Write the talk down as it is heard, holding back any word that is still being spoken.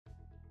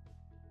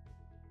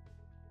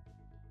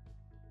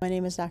My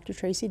name is Dr.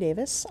 Traci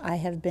Davis. I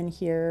have been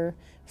here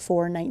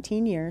for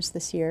 19 years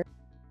this year.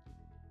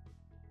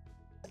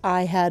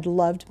 I had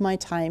loved my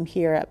time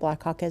here at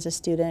Blackhawk as a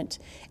student,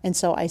 and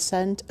so I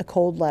sent a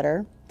cold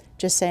letter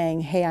just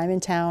saying, hey, I'm in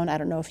town. I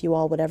don't know if you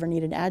all would ever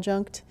need an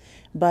adjunct,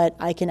 but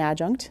I can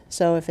adjunct.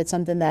 So if it's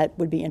something that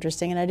would be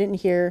interesting. And I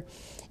didn't hear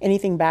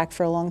anything back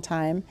for a long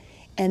time.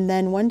 And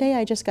then one day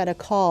I just got a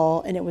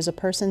call, and it was a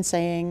person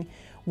saying,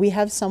 we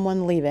have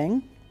someone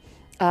leaving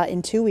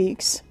in 2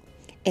 weeks,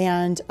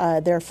 and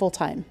they're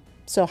full-time.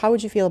 So how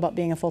would you feel about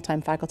being a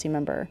full-time faculty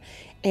member?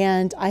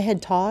 And I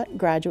had taught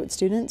graduate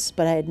students,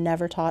 but I had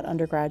never taught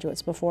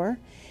undergraduates before.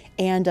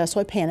 And so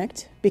I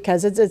panicked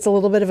because it's a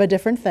little bit of a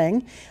different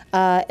thing.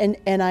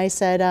 And I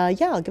said,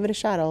 yeah, I'll give it a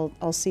shot.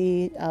 I'll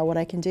see what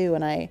I can do.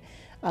 And I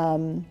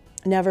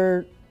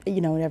never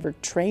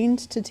trained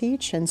to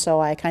teach. And so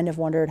I kind of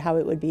wondered how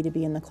it would be to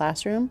be in the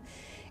classroom.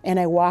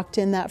 And I walked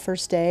in that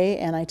first day,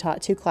 and I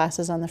taught 2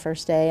 classes on the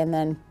first day, and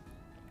then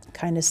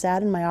kind of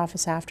sat in my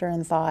office after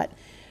and thought,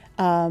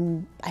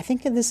 I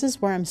think this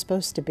is where I'm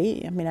supposed to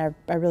be. I mean,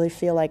 I really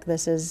feel like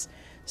this is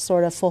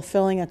sort of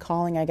fulfilling a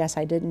calling I guess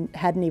I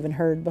hadn't even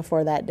heard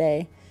before that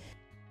day.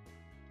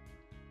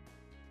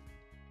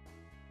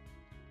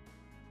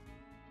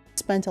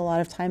 Spent a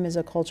lot of time as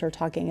a culture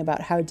talking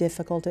about how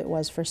difficult it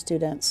was for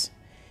students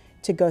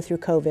to go through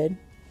COVID.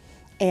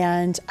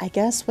 And I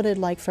guess what I'd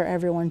like for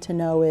everyone to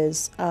know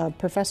is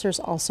professors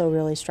also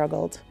really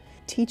struggled.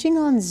 Teaching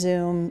on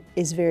Zoom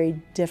is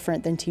very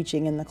different than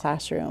teaching in the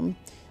classroom.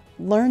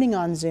 Learning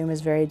on Zoom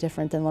is very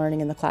different than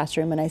learning in the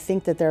classroom, and I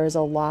think that there is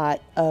a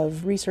lot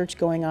of research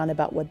going on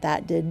about what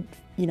that did,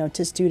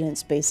 to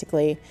students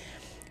basically.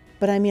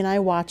 But I mean, I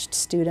watched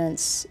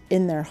students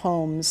in their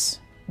homes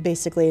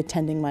basically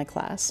attending my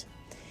class.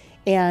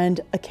 And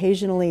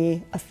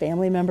occasionally a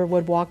family member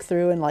would walk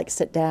through and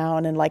sit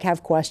down and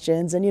have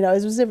questions, and it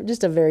was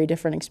just a very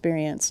different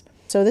experience.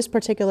 So this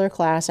particular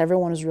class,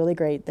 everyone was really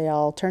great. They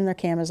all turned their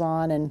cameras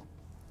on, and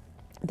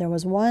there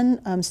was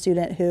one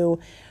student who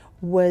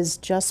was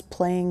just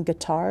playing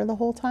guitar the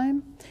whole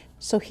time.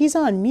 So he's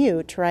on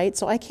mute, right?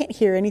 So I can't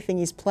hear anything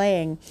he's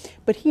playing,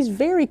 but he's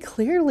very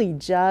clearly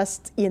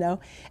just,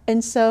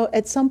 And so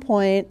at some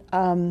point,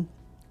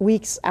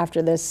 weeks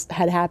after this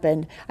had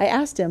happened, I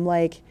asked him,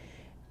 are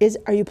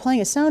you playing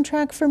a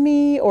soundtrack for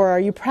me, or are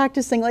you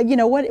practicing?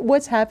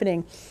 What's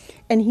happening?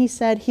 And he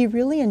said he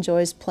really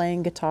enjoys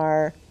playing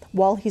guitar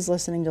while he's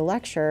listening to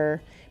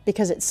lecture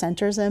because it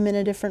centers them in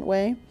a different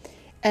way.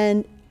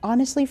 And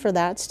honestly, for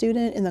that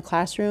student in the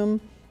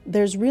classroom,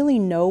 there's really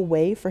no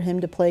way for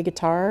him to play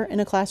guitar in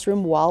a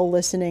classroom while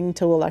listening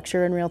to a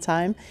lecture in real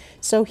time.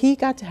 So he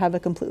got to have a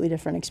completely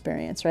different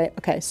experience, right?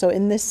 Okay, so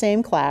in this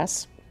same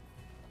class,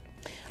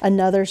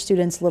 another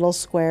student's little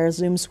square,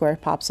 Zoom square,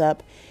 pops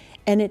up,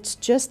 and it's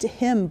just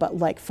him,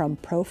 but from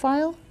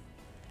profile.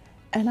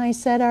 And I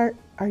said,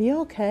 are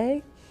you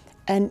okay?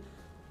 And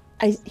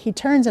he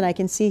turns, and I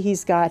can see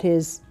he's got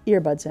his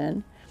earbuds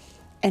in.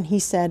 And he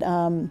said,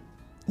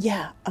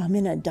 yeah, I'm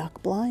in a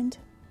duck blind.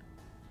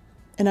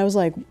 And I was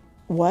like,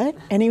 what?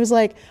 And he was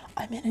like,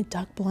 I'm in a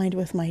duck blind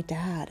with my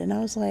dad. And I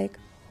was like,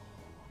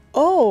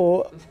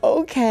 oh,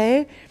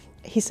 okay.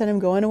 He said, I'm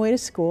going away to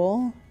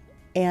school,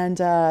 and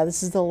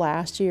this is the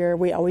last year.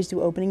 We always do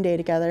opening day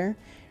together,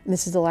 and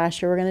this is the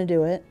last year we're going to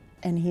do it.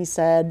 And he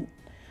said,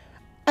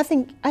 I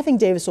think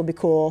Davis will be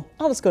cool.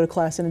 I'll just go to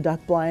class in a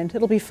duck blind.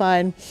 It'll be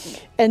fine.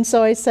 And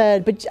so I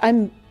said, but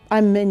I'm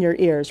in your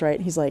ears,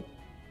 right? He's like,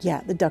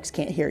 yeah, the ducks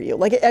can't hear you.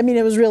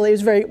 It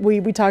was very,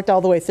 we talked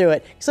all the way through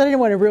it because I didn't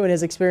want to ruin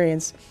his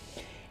experience.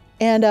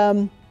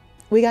 And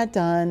we got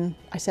done.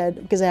 I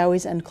said, because I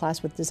always end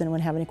class with, does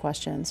anyone have any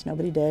questions?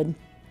 Nobody did.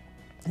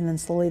 And then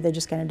slowly they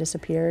just kind of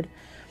disappeared.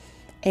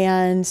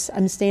 And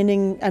I'm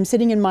sitting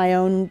in my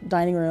own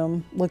dining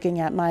room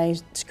looking at my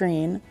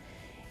screen,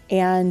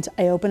 and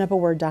I open up a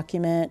Word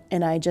document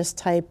and I just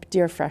type,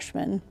 Dear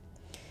Freshman,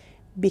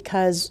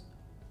 because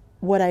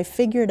what I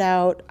figured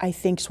out, I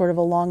think sort of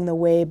along the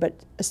way, but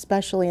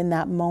especially in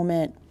that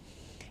moment,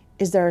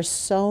 is there are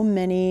so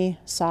many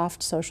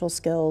soft social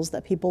skills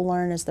that people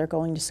learn as they're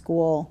going to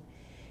school.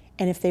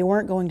 And if they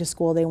weren't going to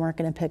school, they weren't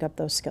going to pick up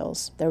those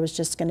skills. There was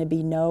just going to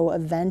be no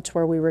event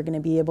where we were going to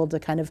be able to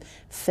kind of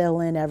fill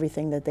in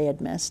everything that they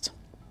had missed.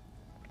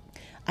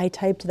 I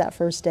typed that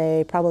first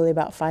day probably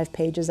about 5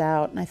 pages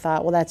out, and I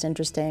thought, well, that's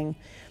interesting.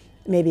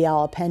 Maybe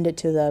I'll append it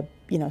to the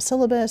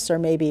syllabus, or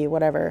maybe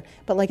whatever,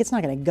 but it's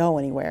not going to go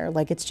anywhere.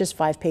 It's just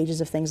 5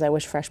 pages of things I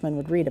wish freshmen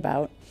would read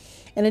about.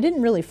 And I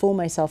didn't really fool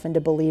myself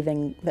into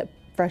believing that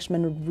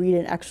freshmen would read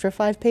an extra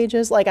 5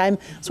 pages. I'm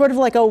sort of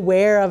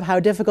aware of how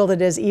difficult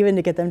it is even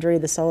to get them to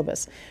read the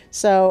syllabus.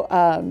 So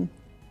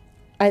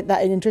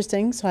that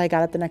interesting. So I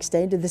got up the next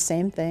day, did the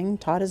same thing,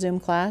 taught a Zoom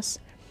class,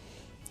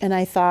 and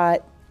I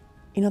thought,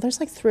 there's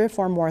 3 or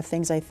 4 more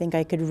things I think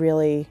I could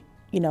really,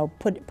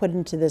 put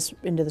into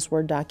this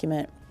Word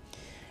document.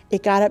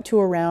 It got up to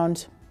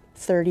around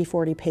 30,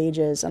 40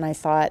 pages, and I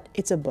thought,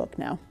 it's a book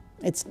now.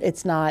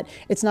 It's not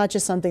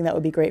just something that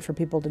would be great for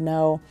people to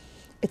know.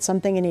 It's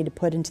something I need to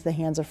put into the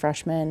hands of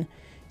freshmen,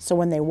 so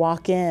when they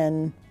walk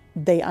in,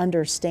 they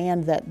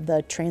understand that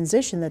the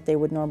transition that they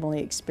would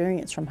normally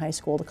experience from high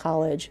school to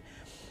college,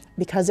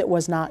 because it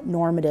was not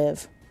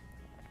normative,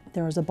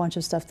 there was a bunch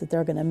of stuff that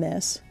they're going to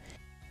miss.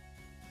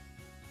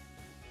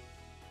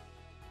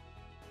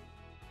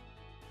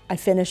 I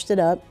finished it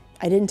up.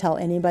 I didn't tell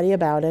anybody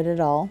about it at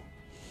all.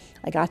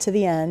 I got to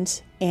the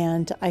end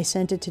and I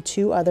sent it to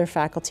 2 other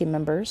faculty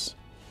members.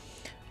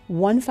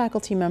 One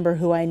faculty member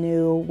who I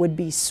knew would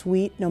be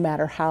sweet no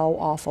matter how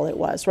awful it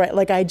was, right?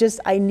 Like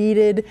I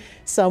needed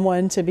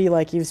someone to be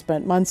like, you've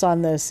spent months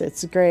on this,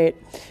 it's great.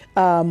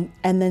 And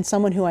then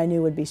someone who I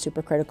knew would be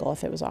super critical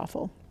if it was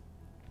awful.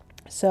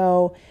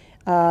 So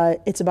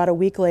it's about a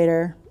week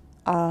later.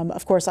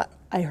 Of course,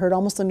 I heard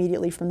almost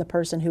immediately from the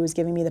person who was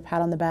giving me the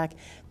pat on the back,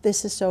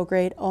 this is so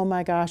great, oh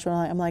my gosh.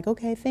 I'm like,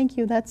 okay, thank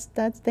you,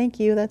 thank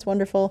you, that's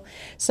wonderful.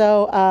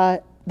 So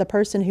the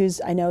person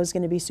who's I know is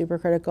going to be super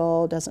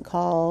critical doesn't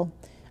call,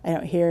 I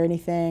don't hear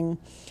anything.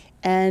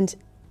 And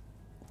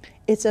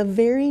it's a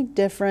very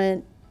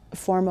different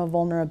form of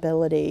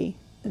vulnerability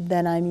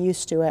than I'm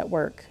used to at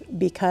work,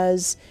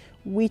 because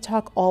we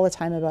talk all the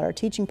time about our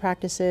teaching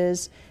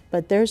practices,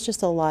 but there's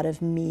just a lot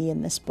of me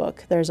in this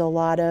book. There's a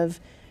lot of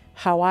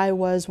how I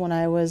was when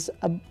I was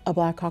a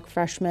Blackhawk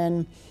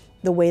freshman,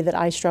 the way that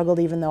I struggled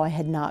even though I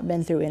had not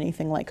been through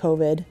anything like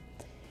COVID.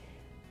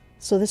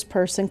 So this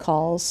person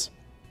calls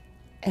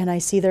and I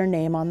see their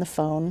name on the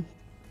phone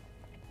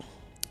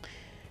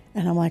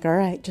and I'm like, all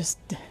right, just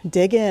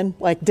dig in,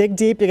 like dig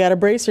deep, you gotta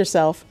brace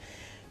yourself.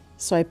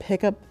 So I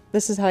pick up,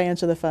 this is how I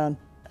answer the phone.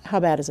 How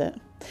bad is it?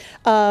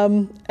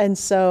 And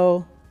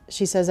so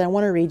she says, I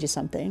wanna read you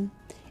something.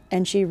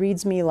 And she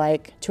reads me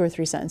like 2 or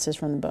 3 sentences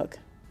from the book.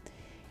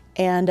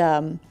 And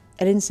I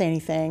didn't say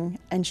anything.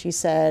 And she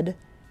said,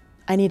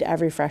 I need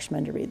every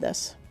freshman to read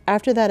this.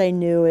 After that, I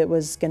knew it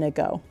was going to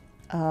go.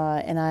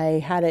 And I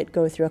had it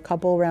go through a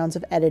couple rounds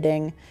of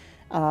editing.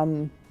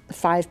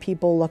 5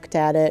 people looked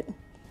at it.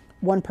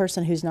 1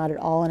 person who's not at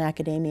all in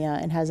academia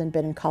and hasn't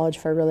been in college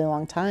for a really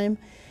long time.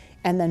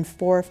 And then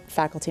 4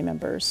 faculty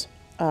members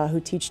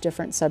who teach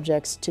different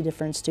subjects to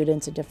different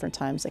students at different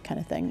times, that kind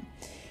of thing.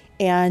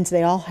 And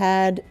they all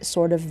had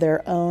sort of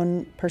their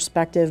own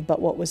perspective,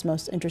 but what was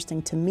most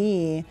interesting to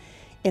me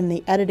in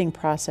the editing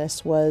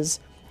process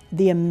was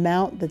the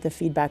amount that the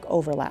feedback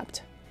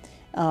overlapped.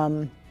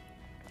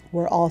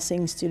 We're all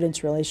seeing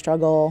students really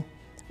struggle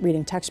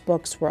reading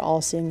textbooks. We're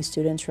all seeing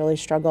students really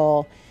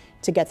struggle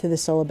to get through the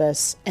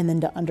syllabus and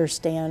then to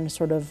understand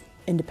sort of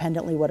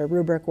independently what a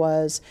rubric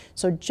was.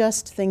 So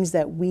just things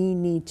that we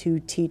need to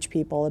teach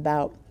people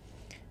about,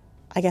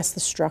 I guess, the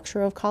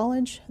structure of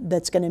college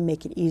that's going to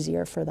make it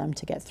easier for them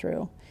to get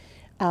through.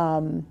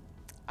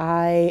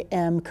 I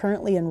am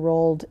currently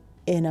enrolled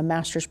in a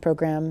master's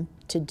program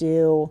to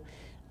do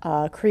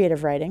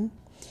creative writing,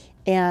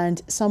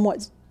 and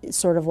somewhat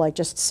sort of like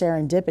just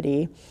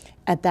serendipity,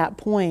 at that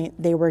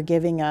point they were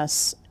giving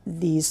us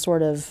these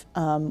sort of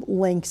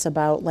links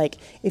about, like,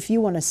 if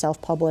you want to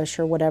self-publish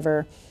or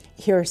whatever,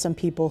 here are some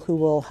people who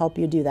will help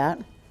you do that.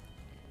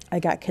 I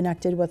got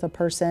connected with a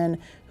person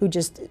who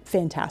just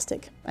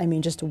fantastic. I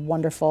mean, just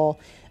wonderful,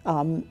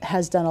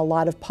 has done a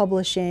lot of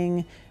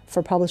publishing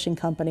for publishing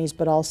companies,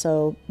 but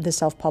also the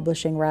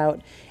self-publishing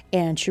route.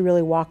 And she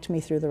really walked me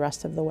through the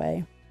rest of the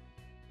way.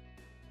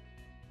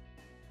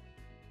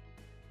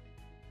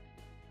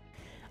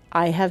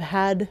 I have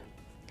had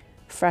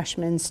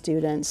freshman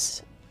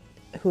students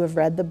who have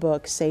read the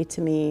book say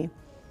to me,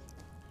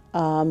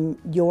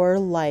 your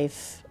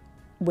life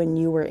when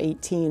you were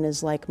 18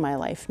 is like my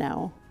life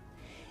now.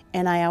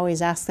 And I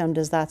always ask them,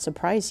 does that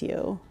surprise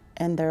you?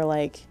 And they're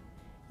like,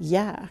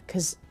 yeah,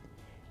 because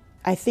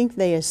I think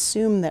they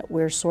assume that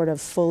we're sort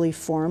of fully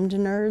formed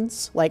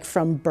nerds, like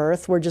from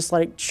birth, we're just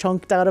like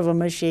chunked out of a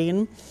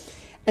machine.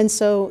 And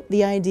so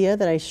the idea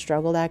that I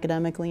struggled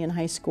academically in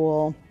high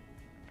school,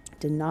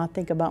 did not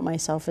think about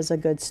myself as a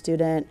good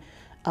student.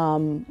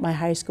 My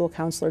high school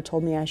counselor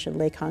told me I should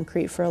lay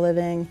concrete for a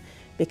living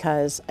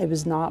because I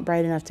was not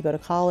bright enough to go to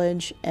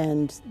college,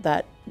 and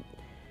that,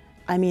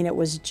 I mean, it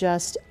was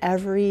just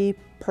every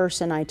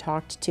person I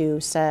talked to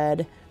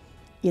said,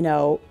 you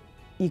know,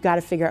 you got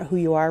to figure out who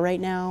you are right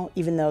now,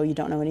 even though you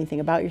don't know anything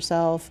about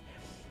yourself.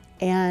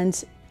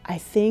 And I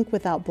think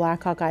without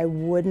Blackhawk, I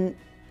wouldn't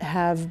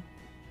have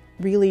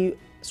really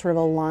sort of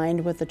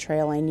aligned with the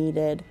trail I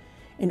needed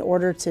in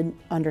order to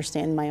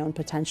understand my own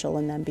potential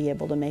and then be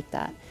able to make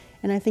that.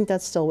 And I think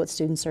that's still what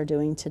students are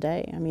doing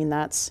today. I mean,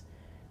 that's,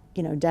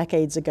 you know,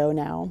 decades ago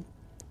now.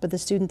 But the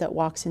student that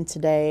walks in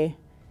today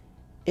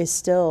is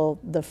still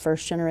the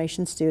first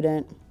generation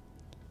student,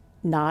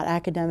 not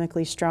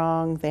academically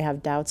strong. They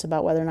have doubts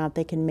about whether or not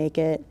they can make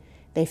it.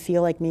 They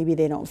feel like maybe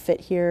they don't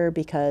fit here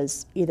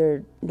because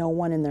either no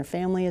one in their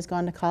family has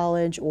gone to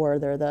college, or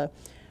they're the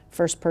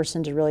first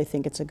person to really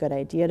think it's a good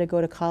idea to go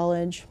to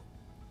college.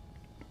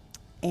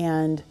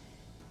 And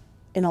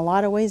in a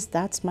lot of ways,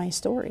 that's my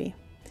story.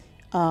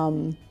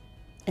 And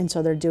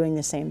so they're doing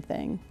the same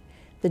thing.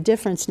 The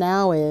difference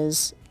now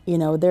is, you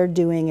know, they're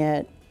doing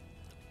it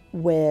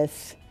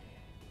with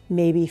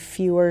maybe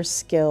fewer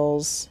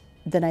skills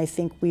than I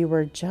think we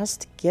were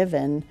just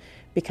given,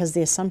 because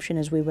the assumption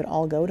is we would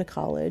all go to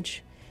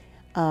college.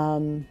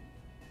 And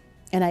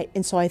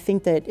so I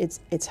think that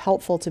it's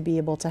helpful to be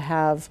able to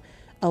have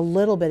a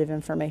little bit of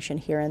information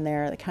here and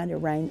there that kind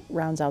of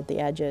rounds out the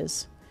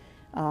edges.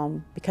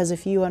 Because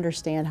if you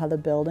understand how the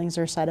buildings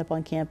are set up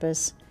on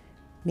campus,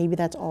 maybe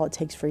that's all it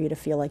takes for you to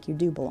feel like you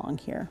do belong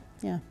here.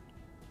 Yeah.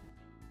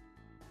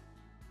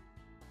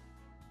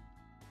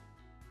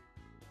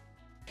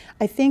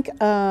 I think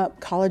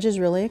college is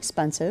really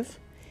expensive,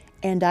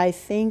 and I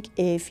think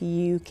if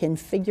you can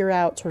figure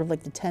out sort of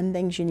like the 10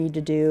 things you need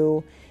to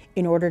do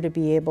in order to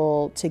be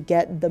able to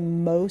get the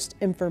most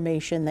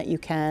information that you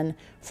can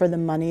for the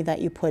money that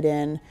you put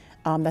in,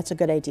 that's a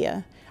good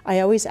idea.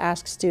 I always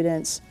ask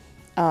students,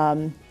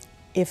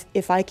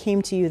 if I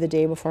came to you the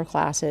day before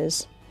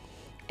classes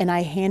and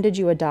I handed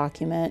you a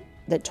document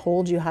that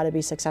told you how to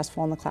be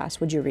successful in the class,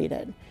 would you read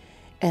it?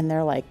 And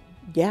they're like,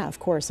 yeah, of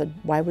course.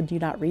 Why would you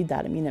not read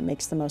that? I mean, it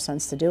makes the most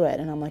sense to do it.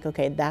 And I'm like,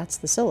 okay, that's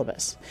the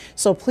syllabus.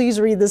 So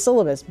please read the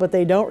syllabus. But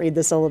they don't read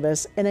the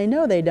syllabus. And I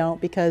know they don't,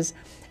 because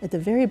at the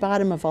very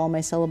bottom of all my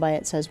syllabi,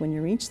 it says, when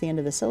you reach the end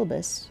of the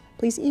syllabus,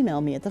 please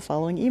email me at the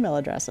following email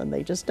address. And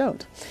they just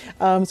don't.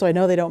 So I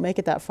know they don't make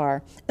it that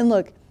far. And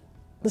look,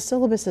 the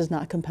syllabus is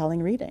not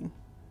compelling reading.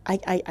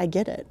 I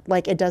get it.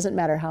 Like, it doesn't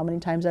matter how many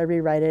times I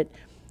rewrite it.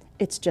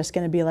 It's just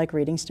going to be like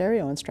reading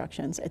stereo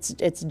instructions.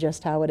 It's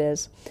just how it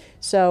is.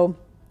 So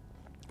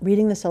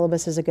reading the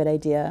syllabus is a good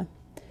idea.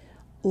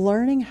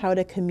 Learning how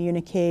to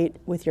communicate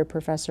with your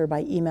professor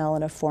by email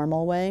in a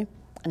formal way,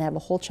 and I have a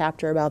whole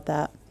chapter about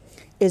that,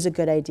 is a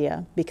good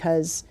idea,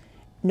 because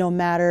no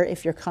matter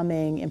if you're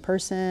coming in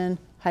person,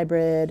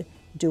 hybrid,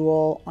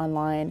 dual,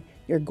 online,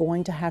 you're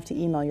going to have to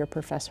email your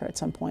professor at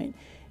some point.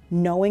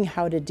 Knowing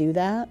how to do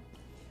that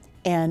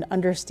and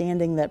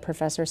understanding that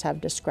professors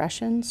have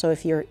discretion. So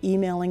if you're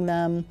emailing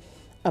them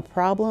a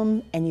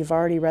problem and you've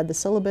already read the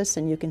syllabus,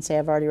 and you can say,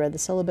 I've already read the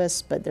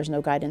syllabus, but there's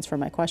no guidance for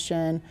my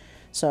question,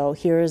 so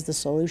here is the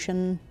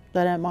solution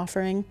that I'm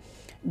offering,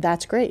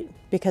 that's great,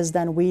 because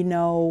then we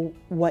know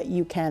what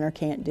you can or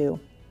can't do.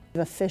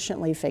 We've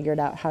efficiently figured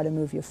out how to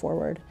move you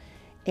forward.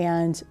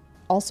 And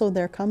also,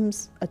 there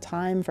comes a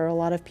time for a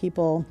lot of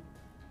people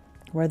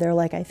where they're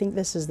like, I think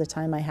this is the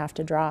time I have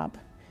to drop.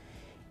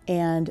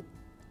 And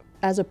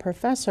as a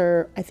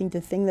professor, I think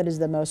the thing that is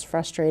the most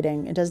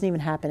frustrating, it doesn't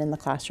even happen in the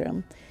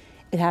classroom.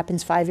 It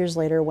happens 5 years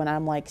later when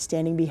I'm like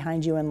standing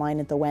behind you in line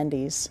at the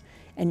Wendy's,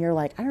 and you're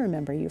like, I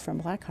remember you from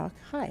Black Hawk.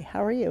 Hi,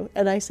 how are you?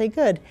 And I say,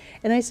 good.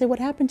 And I say, what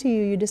happened to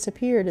you? You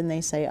disappeared. And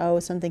they say, oh,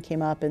 something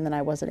came up and then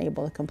I wasn't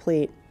able to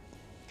complete.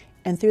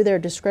 And through their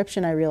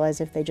description, I realized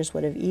if they just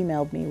would have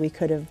emailed me, we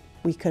could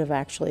have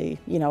actually,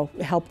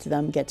 helped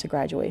them get to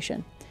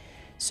graduation.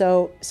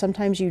 So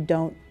sometimes you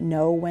don't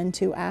know when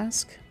to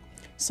ask.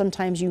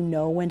 Sometimes you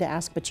know when to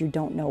ask, but you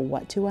don't know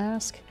what to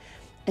ask.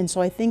 And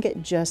so I think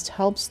it just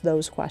helps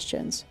those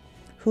questions.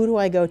 Who do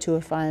I go to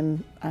if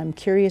I'm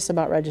curious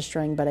about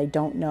registering, but I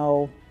don't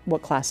know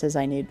what classes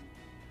I need?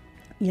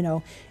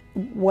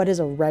 What is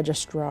a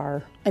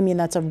registrar? I mean,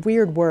 that's a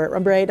weird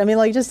word, right? I mean,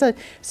 like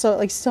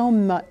so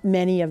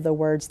many of the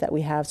words that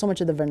we have, so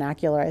much of the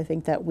vernacular, I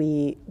think that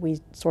we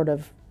sort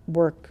of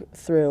work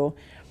through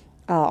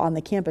on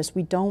the campus,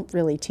 we don't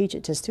really teach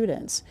it to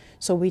students.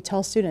 So we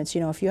tell students,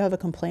 if you have a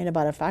complaint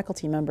about a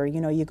faculty member,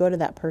 you go to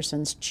that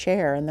person's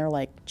chair, and they're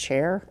like,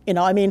 chair?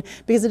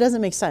 Because it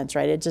doesn't make sense,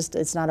 right?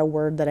 It's not a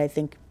word that I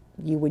think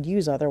you would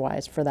use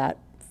otherwise for that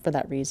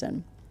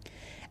reason.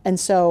 And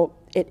so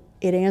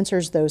it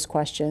answers those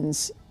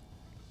questions,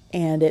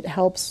 and it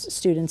helps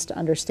students to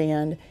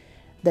understand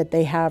that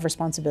they have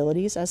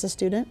responsibilities as a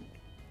student,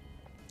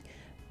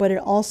 but it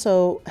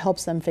also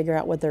helps them figure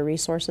out what their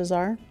resources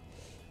are.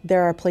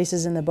 There are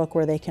places in the book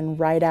where they can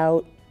write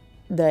out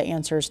the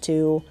answers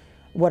to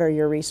what are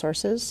your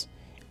resources.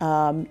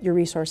 Your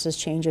resources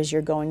change as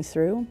you're going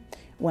through.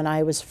 When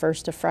I was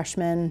first a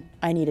freshman,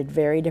 I needed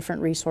very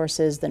different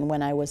resources than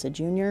when I was a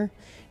junior,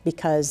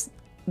 because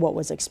what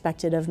was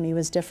expected of me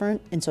was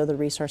different, and so the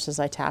resources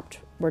I tapped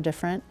were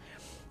different.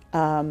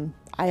 I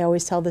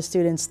always tell the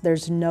students,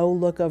 there's no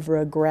look of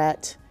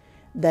regret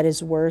that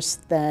is worse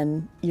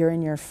than you're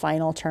in your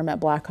final term at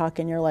Black Hawk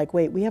and you're like,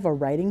 wait, we have a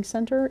writing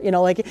center?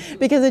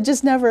 Because it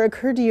just never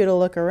occurred to you to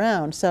look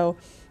around. So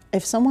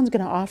if someone's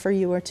going to offer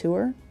you a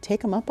tour, take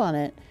them up on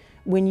it.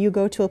 When you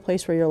go to a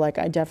place where you're like,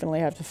 I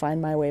definitely have to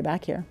find my way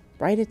back here,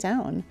 write it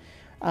down.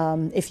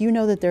 If you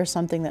know that there's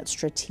something that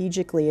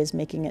strategically is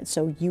making it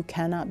so you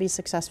cannot be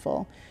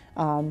successful,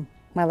 my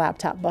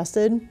laptop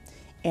busted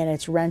and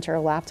it's rent or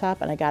a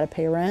laptop and I got to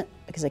pay rent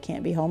because I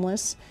can't be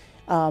homeless.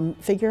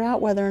 Figure out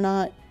whether or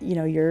not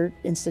your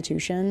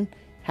institution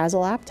has a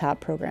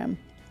laptop program.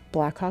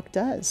 Black Hawk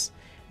does.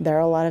 There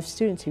are a lot of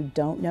students who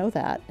don't know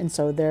that, and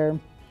so they're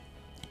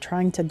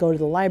trying to go to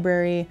the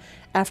library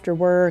after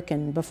work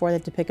and before they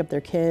have to pick up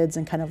their kids,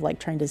 and kind of like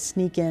trying to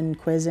sneak in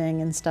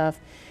quizzing and stuff.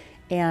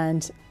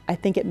 And I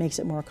think it makes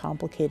it more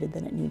complicated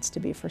than it needs to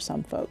be for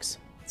some folks.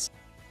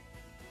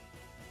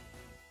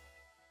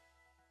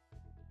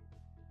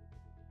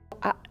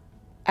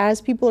 As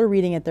people are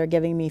reading it, they're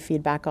giving me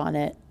feedback on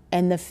it.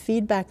 And the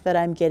feedback that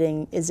I'm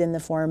getting is in the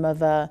form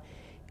of a,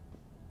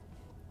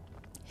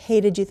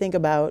 hey, did you think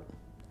about,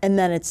 and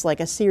then it's like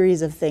a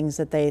series of things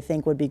that they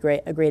think would be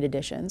great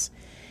additions.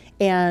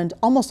 And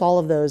almost all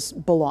of those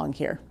belong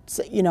here.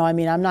 So, you know, I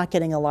mean, I'm not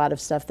getting a lot of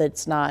stuff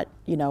that's not,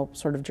 you know,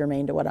 sort of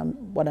germane to what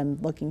I'm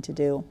looking to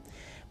do.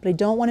 But I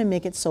don't want to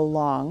make it so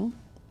long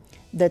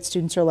that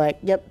students are like,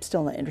 yep,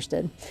 still not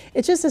interested.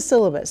 It's just a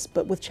syllabus,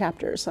 but with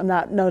chapters.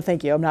 No,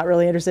 thank you. I'm not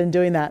really interested in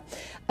doing that.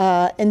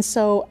 And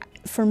so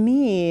for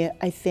me,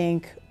 I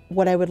think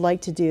what I would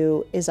like to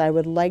do is I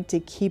would like to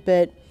keep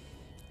it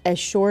as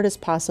short as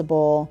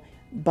possible,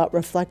 but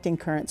reflecting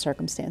current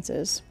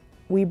circumstances.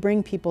 We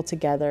bring people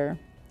together.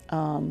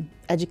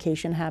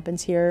 Education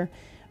happens here,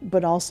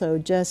 but also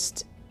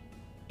just,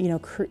 you know,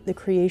 the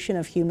creation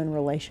of human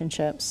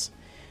relationships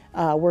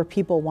where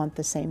people want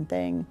the same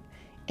thing.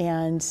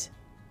 And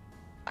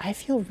I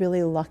feel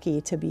really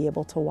lucky to be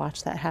able to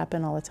watch that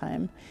happen all the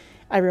time.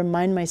 I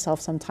remind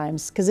myself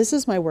sometimes, because this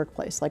is my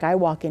workplace, like I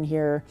walk in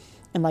here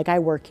and like I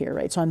work here,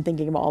 right? So I'm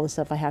thinking about all the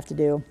stuff I have to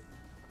do.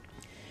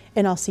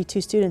 And I'll see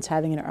two students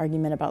having an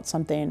argument about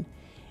something,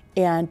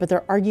 but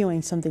they're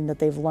arguing something that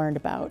they've learned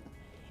about.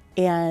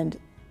 And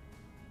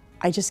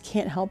I just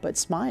can't help but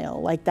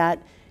smile. Like that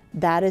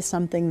is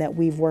something that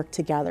we've worked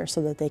together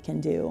so that they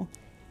can do.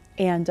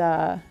 And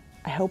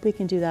I hope we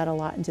can do that a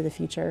lot into the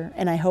future.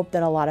 And I hope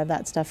that a lot of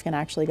that stuff can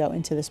actually go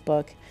into this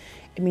book.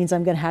 It means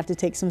I'm gonna have to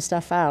take some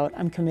stuff out.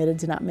 I'm committed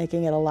to not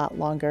making it a lot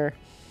longer.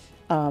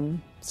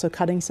 So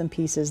cutting some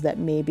pieces that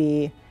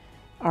maybe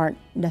aren't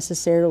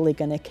necessarily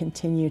gonna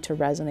continue to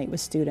resonate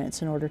with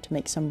students in order to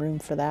make some room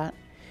for that.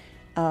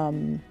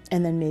 And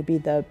then maybe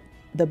the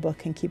book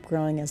can keep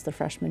growing as the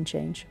freshmen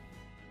change.